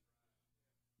conviction.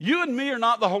 You and me are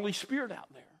not the Holy Spirit out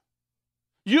there.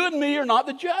 You and me are not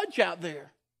the judge out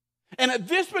there. And at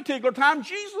this particular time,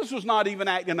 Jesus was not even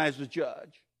acting as a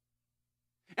judge.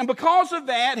 And because of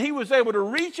that, he was able to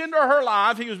reach into her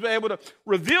life. He was able to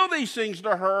reveal these things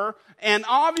to her. And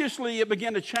obviously, it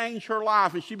began to change her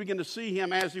life. And she began to see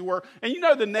him as he were. And you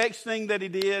know the next thing that he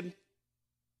did?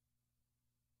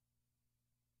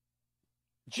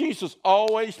 Jesus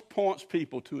always points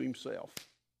people to himself.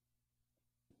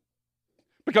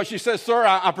 Because she says, Sir,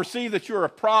 I perceive that you're a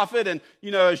prophet. And,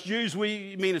 as Jews,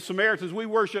 as Samaritans, we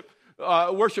worship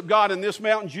God in this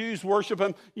mountain. Jews worship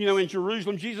him, in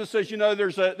Jerusalem. Jesus says,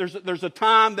 there's a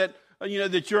time that,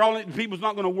 that people's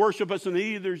not going to worship us in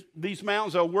either these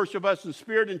mountains. They'll worship us in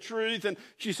spirit and truth. And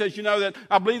she says, that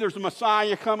I believe there's a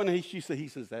Messiah coming. And he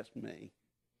says, that's me.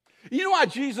 You know why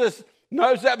Jesus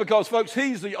knows that? Because, folks,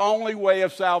 he's the only way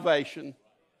of salvation.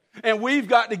 And we've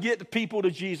got to get the people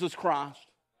to Jesus Christ.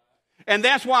 And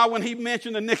that's why when he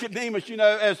mentioned to Nicodemus,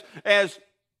 as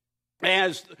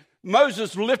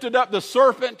Moses lifted up the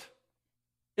serpent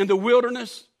in the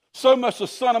wilderness, so must the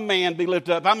Son of Man be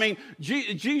lifted up. I mean,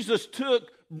 Jesus took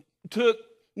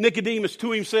Nicodemus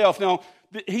to himself. Now,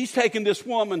 he's taken this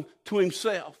woman to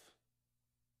himself.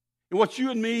 And what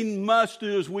you and me must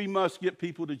do is we must get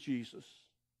people to Jesus.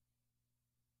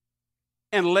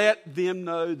 And let them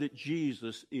know that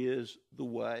Jesus is the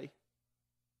way.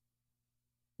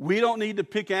 We don't need to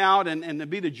pick out and to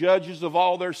be the judges of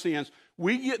all their sins.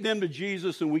 We get them to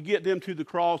Jesus and we get them to the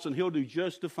cross, and He'll do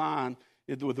just fine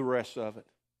with the rest of it.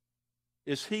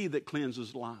 It's He that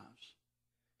cleanses lives.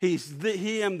 He's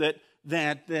Him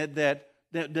that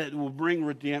will bring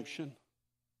redemption.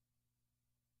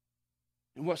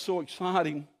 And what's so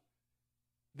exciting,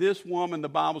 this woman, the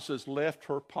Bible says, left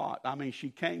her pot. I mean, she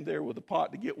came there with a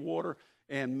pot to get water,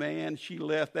 and man, she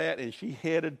left that and she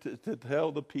headed to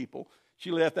tell the people. She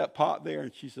left that pot there,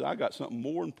 and she said, I got something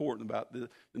more important about this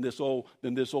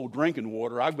than this old drinking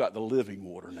water. I've got the living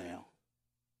water now.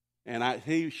 And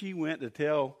she went to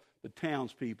tell the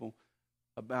townspeople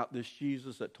about this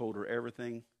Jesus that told her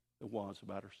everything there was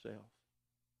about herself.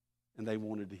 And they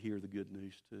wanted to hear the good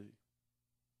news too.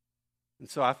 And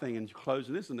so I think in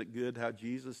closing, isn't it good how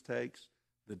Jesus takes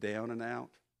the down and out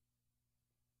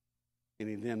and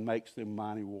He then makes them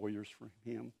mighty warriors for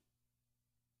Him?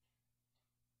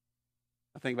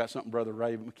 I think about something Brother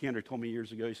Ray McKendry told me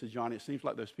years ago. He said, Johnny, it seems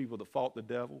like those people that fought the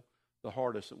devil the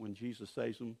hardest that when Jesus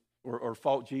saves them, or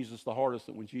fought Jesus the hardest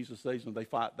that when Jesus saves them, they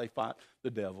fight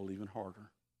the devil even harder.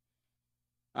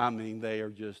 I mean,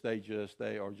 they're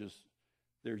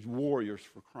warriors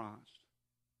for Christ.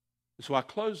 And so I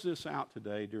close this out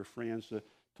today, dear friends, to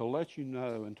let you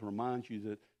know and to remind you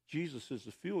that Jesus says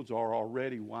the fields are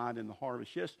already wide in the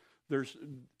harvest. Yes, there's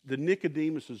the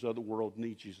Nicodemuses of the world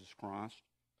need Jesus Christ.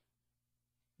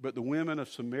 But the women of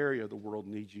Samaria of the world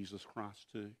need Jesus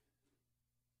Christ too.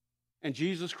 And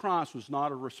Jesus Christ was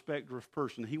not a respecter of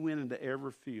person. He went into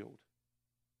every field.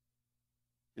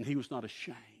 And He was not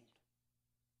ashamed.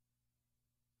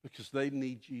 Because they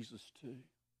need Jesus too.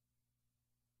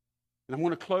 And I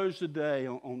want to close today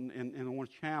and I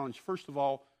want to challenge. First of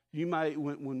all, you may,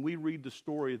 when we read the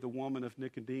story of the woman of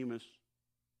Nicodemus,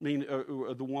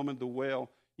 the woman at the well,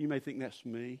 you may think that's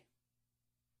me.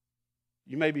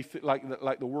 You may be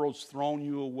like the world's thrown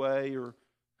you away, or,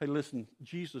 hey, listen,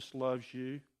 Jesus loves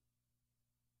you.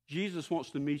 Jesus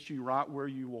wants to meet you right where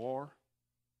you are.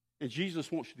 And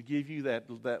Jesus wants to give you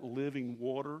that living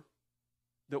water,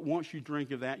 that once you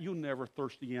drink of that, you'll never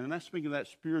thirst again. And that's speaking of that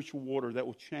spiritual water that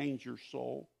will change your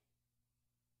soul.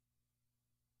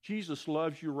 Jesus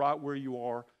loves you right where you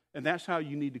are, and that's how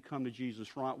you need to come to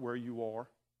Jesus, right where you are.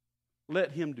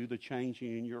 Let Him do the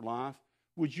changing in your life.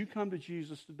 Would you come to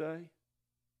Jesus today?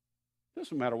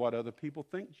 Doesn't matter what other people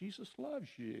think. Jesus loves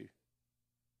you.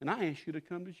 And I ask you to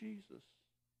come to Jesus.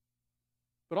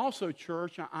 But also,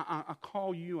 church, I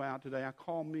call you out today. I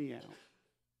call me out.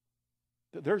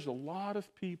 There's a lot of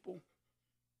people,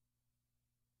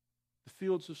 the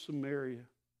fields of Samaria,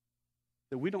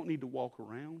 that we don't need to walk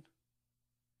around.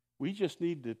 We just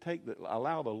need to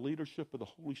allow the leadership of the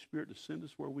Holy Spirit to send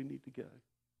us where we need to go.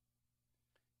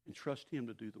 And trust Him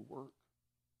to do the work.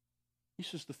 He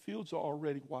says the fields are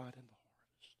already wide in the harvest.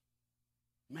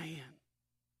 Man,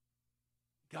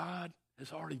 God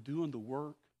is already doing the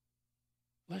work.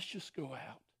 Let's just go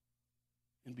out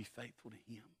and be faithful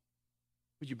to Him.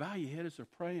 Would you bow your head as I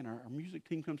pray, and our music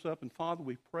team comes up, and Father,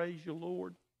 we praise you,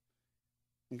 Lord.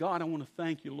 And God, I want to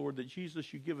thank you, Lord, that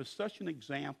Jesus, you give us such an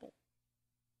example.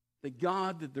 That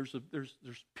God, that there's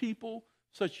people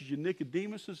such as your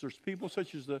Nicodemuses, there's people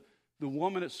such as the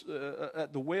woman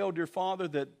at the well, dear Father,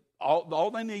 that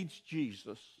all they need is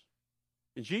Jesus.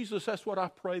 And Jesus, that's what I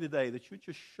pray today, that you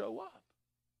just show up.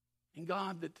 And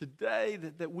God, that today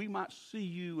that we might see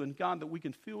you, and God, that we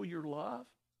can feel your love.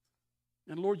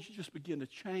 And Lord, you just begin to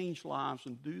change lives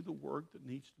and do the work that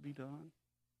needs to be done.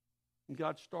 And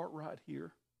God, start right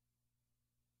here.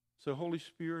 So Holy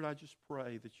Spirit, I just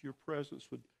pray that your presence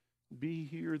would be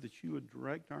here, that you would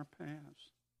direct our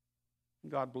paths.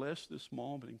 And God, bless this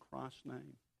moment in Christ's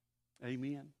name.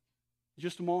 Amen. In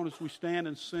just a moment as we stand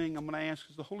and sing, I'm going to ask,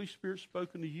 has the Holy Spirit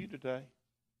spoken to you today?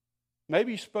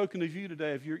 Maybe He's spoken to you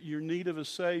today of your need of a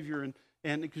Savior.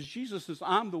 And because Jesus says,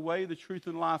 I'm the way, the truth,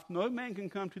 and life. No man can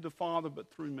come to the Father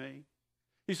but through me.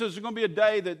 He says there's going to be a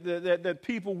day that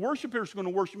people, worshipers, are going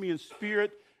to worship me in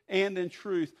spirit and in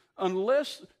truth.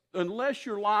 Unless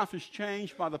your life is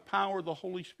changed by the power of the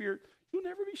Holy Spirit, you'll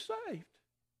never be saved.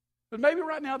 But maybe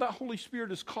right now that Holy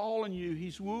Spirit is calling you.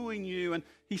 He's wooing you, and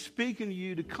He's speaking to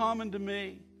you to come unto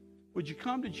me. Would you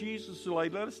come to Jesus today?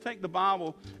 Let us take the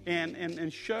Bible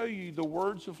and show you the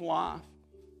words of life.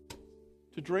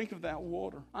 To drink of that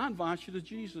water. I invite you to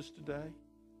Jesus today.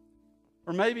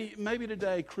 Or maybe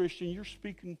today, Christian, you're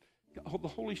speaking, the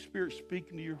Holy Spirit's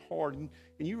speaking to your heart, and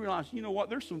you realize, you know what,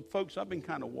 there's some folks I've been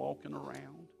kind of walking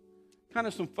around. Kind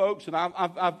of some folks that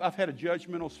I've had a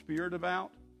judgmental spirit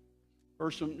about. Or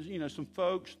some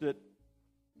folks that,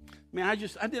 man, I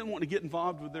didn't want to get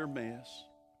involved with their mess.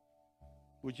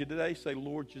 Would you today say,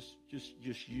 Lord, just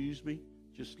use me,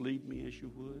 just lead me as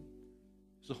you would?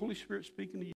 Is the Holy Spirit speaking to you?